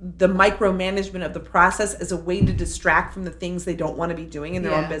use the micromanagement of the process as a way to distract from the things they don't want to be doing in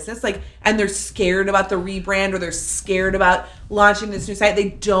their own business. And they're scared about the rebrand, or they're scared about launching this new site. They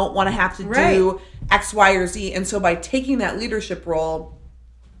don't want to have to do X, Y, or Z. And so by taking that leadership role,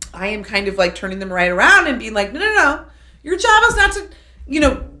 I am kind of like turning them right around and being like, no. Your job is not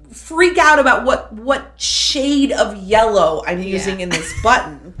to, freak out about what shade of yellow I'm using in this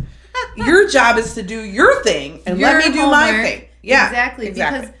button. Your job is to do your thing and let me do my thing. Yeah, exactly.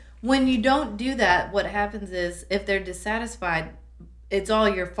 Because when you don't do that, what happens is if they're dissatisfied, it's all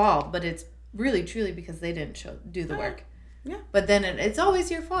your fault, but it's really truly because they didn't do the work. Yeah. But then it's always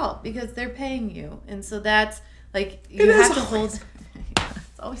your fault because they're paying you. And so that's like, you have to hold...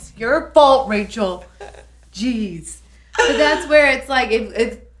 It's always your fault, Rachel. Jeez. But that's where it's like,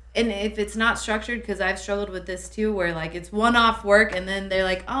 if it's not structured, because I've struggled with this too, where like it's one-off work and then they're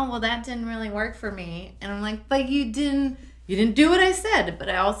like, oh, well, that didn't really work for me. And I'm like, but you didn't do what I said. But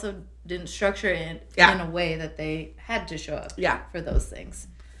I also didn't structure it in a way that they had to show up for those things.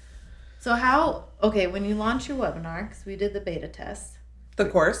 So when you launch your webinar, because we did the beta test. The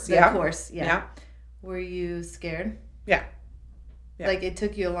course, yeah. Were you scared? Yeah. Like it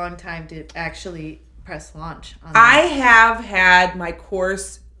took you a long time to actually press launch on I have had my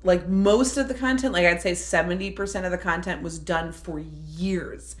course, like most of the content, like I'd say 70% of the content was done for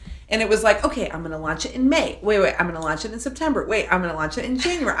years. And it was like, okay, I'm going to launch it in May. Wait, I'm going to launch it in September. Wait, I'm going to launch it in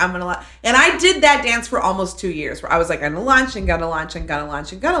January. And I did that dance for almost 2 years where I was like, I'm going to launch and going to launch and going to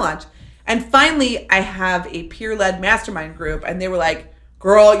launch and going to launch. And finally, I have a peer-led mastermind group, and they were like,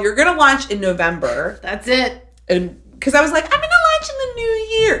 girl, you're going to launch in November. That's it. And because I was like, I'm going to launch in the new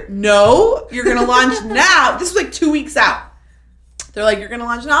year. No, you're going to launch now. This was like 2 weeks out. They're like, you're going to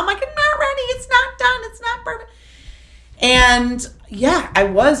launch now. I'm like, I'm not ready. It's not done. It's not perfect. And yeah, I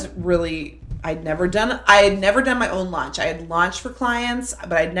had never done my own launch. I had launched for clients,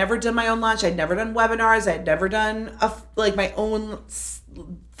 but I'd never done my own launch. I'd never done webinars. I'd never done my own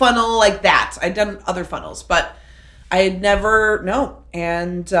funnel like that. I'd done other funnels, but I had never, no.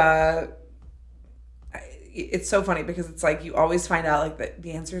 And, it's so funny because it's like you always find out like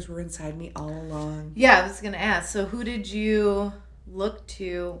the answers were inside me all along. Yeah, I was going to ask. So who did you look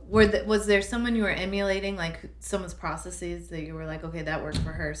to? Was there someone you were emulating, like someone's processes that you were like, okay, that worked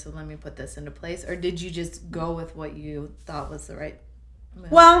for her, so let me put this into place? Or did you just go with what you thought was the right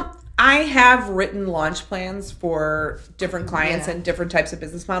move? Well, I have written launch plans for different clients and different types of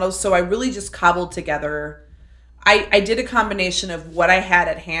business models. So I really just cobbled together. I did a combination of what I had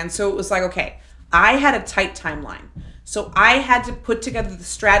at hand. So it was like, okay, I had a tight timeline. So I had to put together the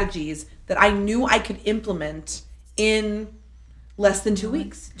strategies that I knew I could implement in less than 2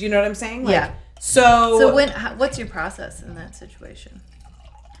 weeks. Do you know what I'm saying? Like, yeah. So what's your process in that situation?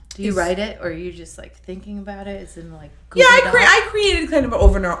 Do you write it, or are you just like thinking about it? Is it like Google I created kind of an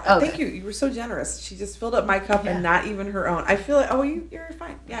overnight. Okay. Thank you. You were so generous. She just filled up my cup and not even her own. I feel like you're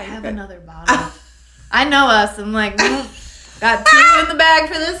fine. Yeah, I you're have good. another bottle. I know us. I'm like, got 2 in the bag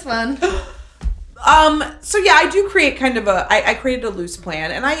for this one. So yeah, I do create kind of I created a loose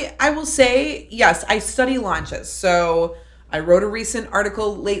plan, and I will say, yes, I study launches. So I wrote a recent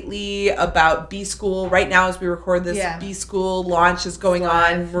article lately about B School. Right now, as we record this, B School launch is going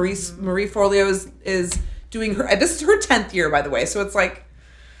on. Marie Forleo is doing this is her 10th year, by the way. So it's like,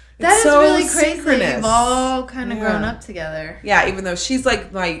 that is so really crazy. synchronous. You've all kind of grown up together. Yeah, even though she's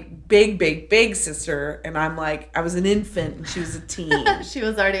like my big sister, and I'm like, I was an infant and she was a teen. She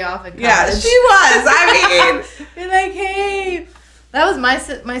was already off in college. Yeah, she was. I mean, you're like, hey. That was my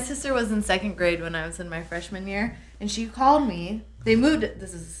sister was in 2nd grade when I was in my freshman year, and she called me. They moved.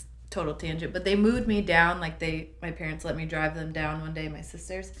 This is total tangent, but they moved me down. Like my parents let me drive them down one day. My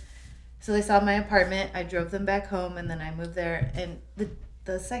sisters, so they saw my apartment. I drove them back home, and then I moved there. And the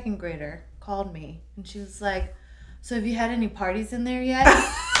 2nd grader called me, and she was like, "So have you had any parties in there yet?"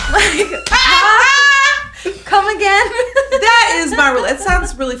 Like, come again? That is it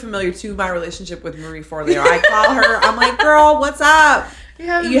sounds really familiar to my relationship with Marie Forleo. I call her, I'm like, girl, what's up?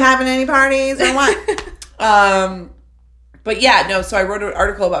 You having any parties or what? But yeah, no, so I wrote an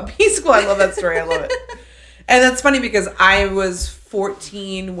article about B School. I love that story. I love it. And that's funny because I was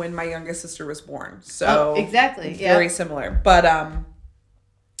 14 when my youngest sister was born. So exactly. Very similar. But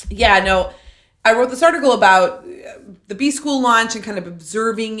yeah, no, I wrote this article about the B School launch and kind of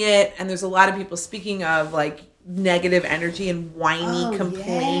observing it. And there's a lot of people speaking of like negative energy and whiny,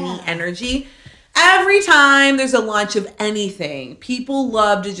 complaining energy. Every time there's a launch of anything, people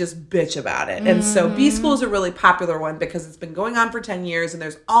love to just bitch about it. And so B School is a really popular one because it's been going on for 10 years and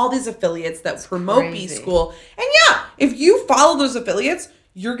there's all these affiliates that promote B School. And yeah, if you follow those affiliates,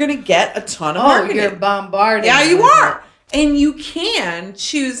 you're going to get a ton of marketing. You're bombarded. Yeah, you are. And you can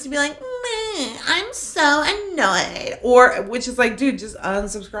choose to be like, I'm so annoyed. Or, which is like, dude, just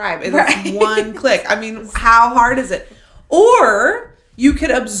unsubscribe. It's one click. I mean, how hard is it? Or you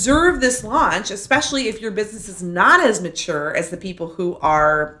could observe this launch, especially if your business is not as mature as the people who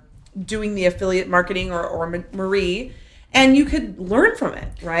are doing the affiliate marketing or Marie, and you could learn from it,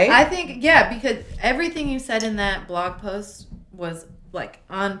 right? I think, yeah, because everything you said in that blog post was like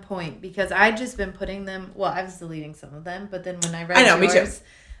on point, because I'd just been putting them, well, I was deleting some of them, but then when I read me too.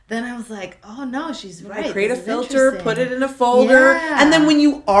 Then I was like, oh no, she's right. Create a filter, put it in a folder, and then when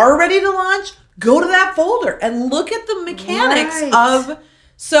you are ready to launch, go to that folder and look at the mechanics of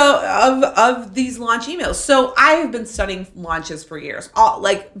these launch emails. So I have been studying launches for years, all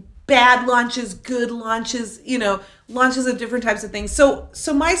like bad launches, good launches, launches of different types of things. So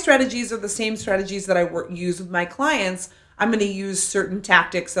my strategies are the same strategies that I use with my clients. I'm going to use certain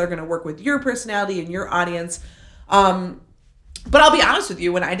tactics that are going to work with your personality and your audience. But I'll be honest with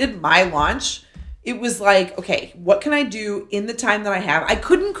you, when I did my launch, it was like, okay, what can I do in the time that I have? I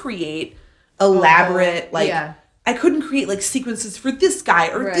couldn't create elaborate, I couldn't create like sequences for this guy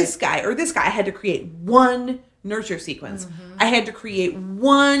or this guy or this guy. I had to create one nurture sequence. I had to create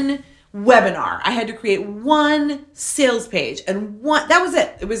one webinar. I had to create one sales page, and that was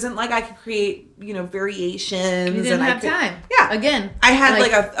it. It wasn't like I could create, variations. You didn't have time. Yeah. Again. I had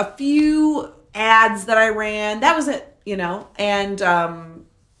like a few ads that I ran. That was it, and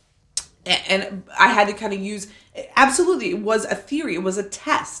I had to kind of use, absolutely, it was a theory, it was a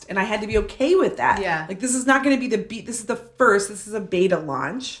test, and I had to be okay with that. Yeah. Like, this is not going to be this is a beta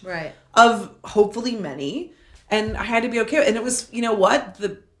launch. Right. Of hopefully many, and I had to be okay with it. And it was,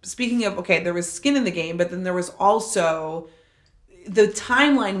 speaking of, okay, there was skin in the game, but then there was also, the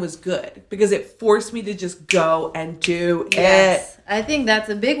timeline was good because it forced me to just go and do it. I think that's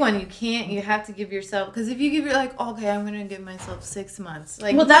a big one. You have to give yourself, because if you give your okay, I'm going to give myself 6 months.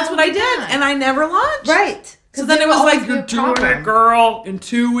 Well, that's what I did. And I never launched. Right. So then it was like, you're doing it, girl, in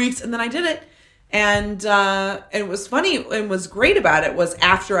 2 weeks. And then I did it. And it was funny and was great about it was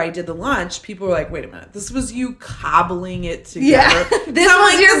after I did the launch, people were like, wait a minute, this was you cobbling it together. Yeah. This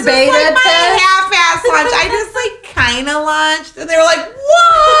was your beta test? My half-ass launch. I just kind of launched. And they were like,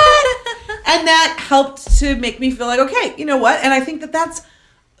 what? And that helped to make me feel like, okay, you know what? And I think that's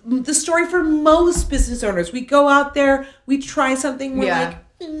the story for most business owners. We go out there, we try something, we're like,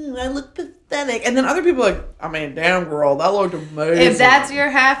 I look pathetic. And then other people are like, I mean, damn, girl, that looked amazing. If that's your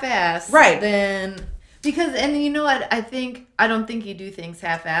half-ass, right, then, because, and you know what, I don't think you do things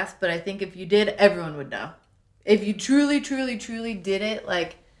half-ass, but I think if you did, everyone would know. If you truly, truly, truly did it,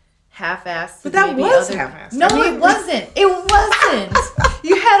 half-assed. But that was half-assed. No, it wasn't. It wasn't.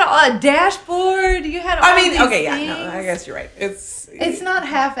 You had a dashboard. You had all these okay, things. yeah, no, I guess you're right. It's not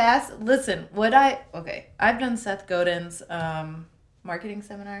half-assed. Listen, I've done Seth Godin's marketing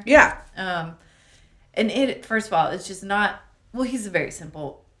seminar. Yeah. And first of all, it's just not, well, he's a very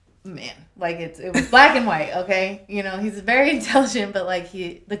simple man. Like, it was black and white, okay? You know, he's very intelligent, but, like,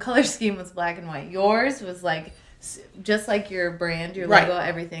 the color scheme was black and white. Yours was, like, just like your brand, your logo,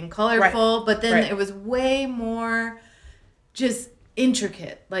 everything colorful, but then it was way more just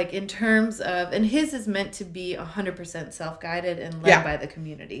intricate, like, in terms of, and his is meant to be 100% self-guided and led by the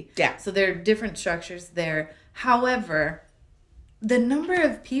community. Yeah. So there are different structures there. However, the number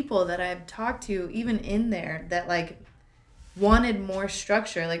of people that I've talked to, even in there, that, like, wanted more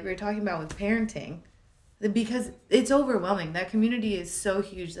structure, like we were talking about with parenting, because it's overwhelming. That community is so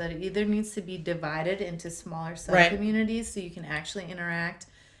huge that it either needs to be divided into smaller sub-communities so you can actually interact.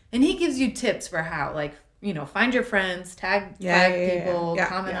 And he gives you tips for how, like, you know, find your friends, tag 5 people,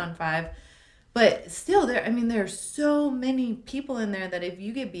 comment on 5. But still, there are so many people in there that if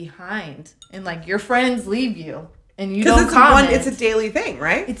you get behind and, like, your friends leave you, and you don't comment. It's a daily thing,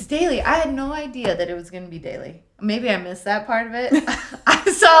 right? It's daily. I had no idea that it was going to be daily. Maybe I missed that part of it. I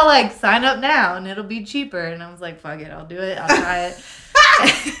saw, like, sign up now and it'll be cheaper. And I was like, fuck it, I'll do it. I'll try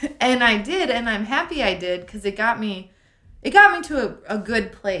it. And I did. And I'm happy I did because it got me to a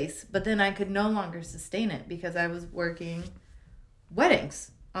good place. But then I could no longer sustain it because I was working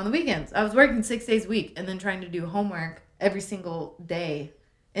weddings on the weekends. I was working 6 days a week and then trying to do homework every single day.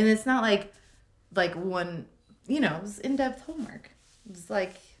 And it's not like one... You know, it was in-depth homework.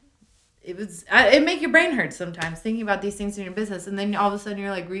 It make your brain hurt sometimes thinking about these things in your business. And then all of a sudden you're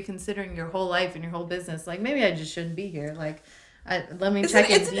like reconsidering your whole life and your whole business. Like, maybe I just shouldn't be here. Like, let me check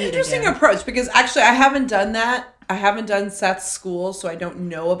Indeed. It's an interesting approach because actually I haven't done that. I haven't done Seth's school, so I don't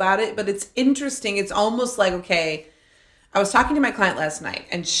know about it. But it's interesting. It's almost like, okay, I was talking to my client last night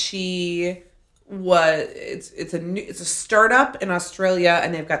and it's a startup in Australia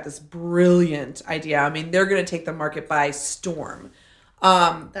and they've got this brilliant idea. I mean, they're going to take the market by storm.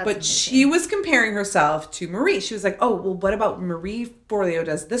 But amazing. She was comparing herself to Marie. She was like, oh, well, what about Marie Forleo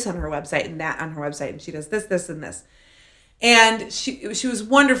does this on her website and that on her website. And she does this, this, and this. And she was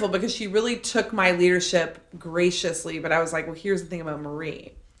wonderful because she really took my leadership graciously. But I was like, well, here's the thing about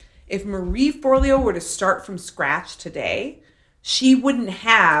Marie. If Marie Forleo were to start from scratch today, she wouldn't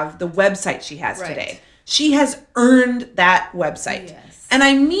have the website she has today. She has earned that website. Yes. And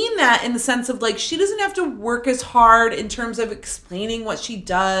I mean that in the sense of, like, she doesn't have to work as hard in terms of explaining what she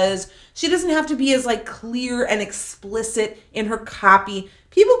does. She doesn't have to be as, like, clear and explicit in her copy.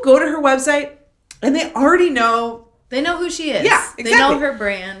 People go to her website and they already know. They know who she is. Yeah, exactly. They know her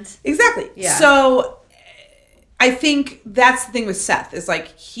brand. Exactly. Yeah. So I think that's the thing with Seth is,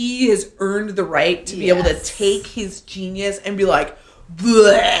 like, he has earned the right to be able to take his genius and be like,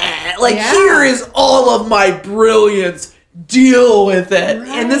 bleh, like, here is all of my brilliance, deal with it. Right.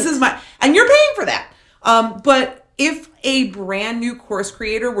 And this is and you're paying for that. But if a brand new course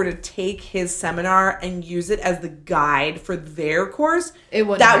creator were to take his seminar and use it as the guide for their course,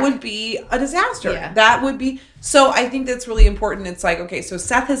 would be a disaster. Yeah. That would be. So I think that's really important. It's like, okay, so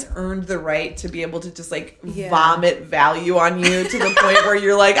Seth has earned the right to be able to just, like, vomit value on you to the point where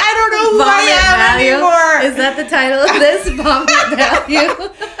you're like, I don't know who I am anymore. Is that the title of this? Vomit value.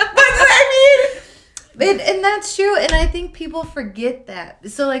 But I mean... And that's true, and I think people forget that.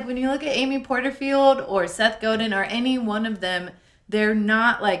 So, like, when you look at Amy Porterfield or Seth Godin or any one of them, they're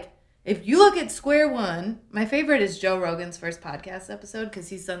not, like, if you look at Square One, my favorite is Joe Rogan's first podcast episode because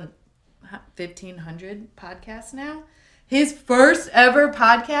he's done 1,500 podcasts now. His first ever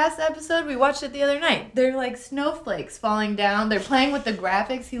podcast episode, we watched it the other night. They're like snowflakes falling down. They're playing with the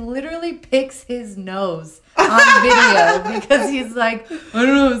graphics. He literally picks his nose on video because he's like, I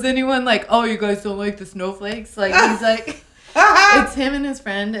don't know, is anyone like, oh, you guys don't like the snowflakes? Like, he's like, it's him and his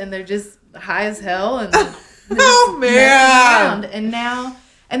friend, and they're just high as hell. And oh, man.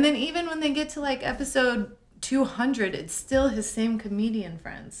 And then even when they get to, like, episode 200, it's still his same comedian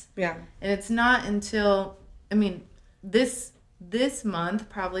friends. Yeah. And it's not until, I mean, this month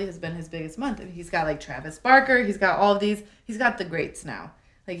probably has been his biggest month. He's got, like, Travis Barker. He's got all of these. He's got the greats now.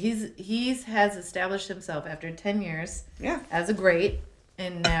 Like, he's has established himself after 10 years as a great,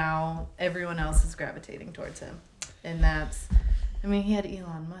 and now everyone else is gravitating towards him. And that's, I mean, he had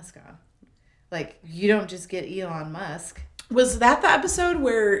Elon Musk on. Like, you don't just get Elon Musk. Was that the episode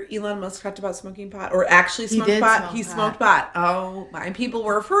where Elon Musk talked about smoking pot? Or actually smoked pot? He smoked pot. Oh, my people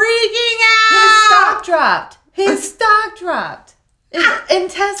were freaking out! His stock dropped. In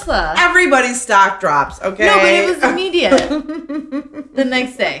Tesla. Everybody's stock drops, okay? No, but it was immediate. The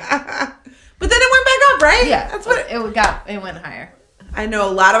next day. But then it went back up, right? Yeah. That's what it went higher. I know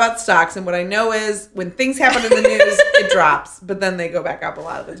a lot about stocks, and what I know is when things happen in the news, it drops, but then they go back up a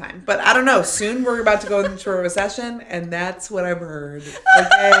lot of the time. But I don't know. Soon we're about to go into a recession, and that's what I've heard.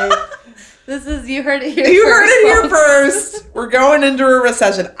 Okay? You heard it here You first. heard it here folks. first. We're going into a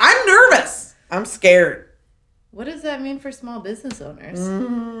recession. I'm nervous. I'm scared. What does that mean for small business owners?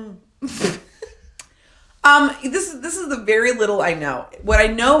 This is the very little I know. What I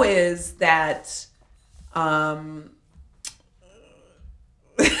know is that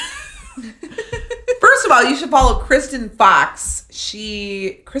first of all, you should follow Kristen Fox.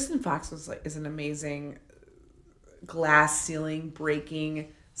 Kristen Fox is an amazing glass ceiling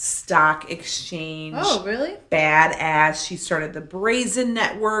breaking stock exchange. Oh, really? Badass. She started the Brazen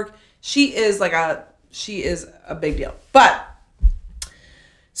Network. She is a big deal. But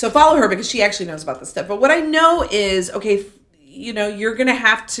so follow her because she actually knows about this stuff. But what I know is, okay, you're going to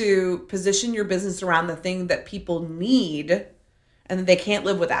have to position your business around the thing that people need and that they can't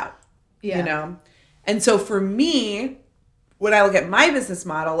live without. Yeah. And so for me, when I look at my business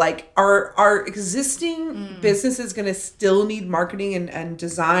model, like our existing business is going to still need marketing and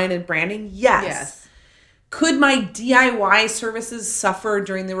design and branding. Yes. Could my DIY services suffer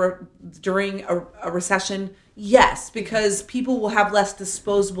during a recession? Yes, because people will have less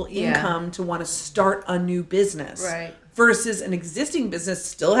disposable income to want to start a new business. Right. Versus an existing business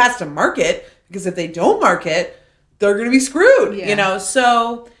still has to market, because if they don't market, they're going to be screwed. Yeah.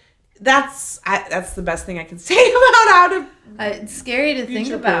 So that's the best thing I can say about how to. It's scary to think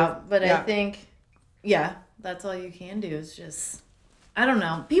about, but I think, that's all you can do is just, I don't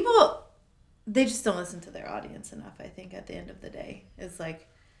know. People, they just don't listen to their audience enough, I think, at the end of the day. It's like,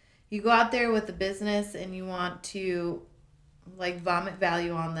 you go out there with a business and you want to, like, vomit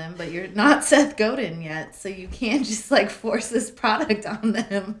value on them, but you're not Seth Godin yet, so you can't just, like, force this product on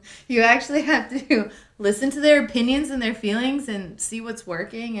them. You actually have to listen to their opinions and their feelings and see what's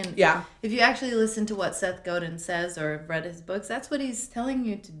working. And if you actually listen to what Seth Godin says or have read his books, that's what he's telling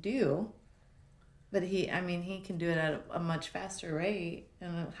you to do. But he can do it at a much faster rate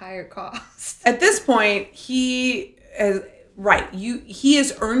and a higher cost. At this point, he has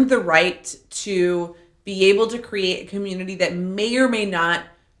earned the right to be able to create a community that may or may not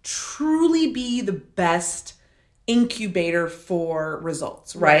truly be the best incubator for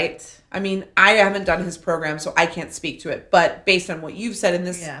results, right? I mean, I haven't done his program, so I can't speak to it. But based on what you've said in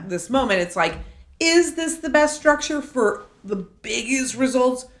this moment, it's like, is this the best structure for the biggest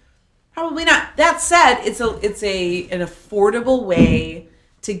results? Probably not. That said, it's an affordable way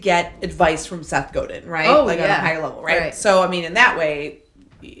to get advice from Seth Godin, right? On a higher level, right? So, I mean, in that way,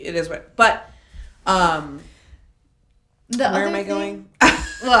 it is what. But where am I going?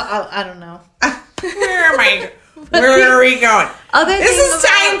 Well, I don't know. Where am I? Where are we going? This is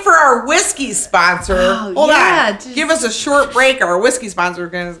time for our whiskey sponsor. Oh, Hold on. Give us a short break. Our whiskey sponsor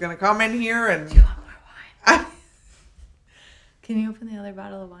is going to come in here and. Do you want more wine? Can you open the other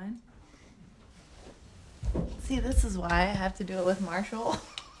bottle of wine? See, this is why I have to do it with Marshall.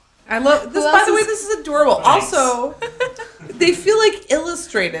 I love this. By the way, this is adorable. Nice. Also, they feel like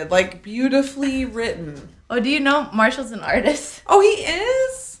illustrated, like beautifully written. Oh, do you know Marshall's an artist? Oh, he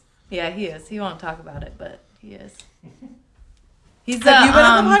is? Yeah, he is. He won't talk about it, but he is. Have you been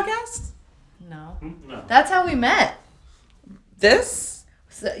on the podcast? No. No. That's how we met. This?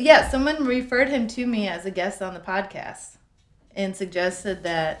 So, yeah, someone referred him to me as a guest on the podcast and suggested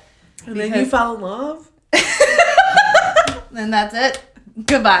that. And then you fell in love? Then that's it.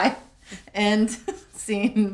 Goodbye. And scene.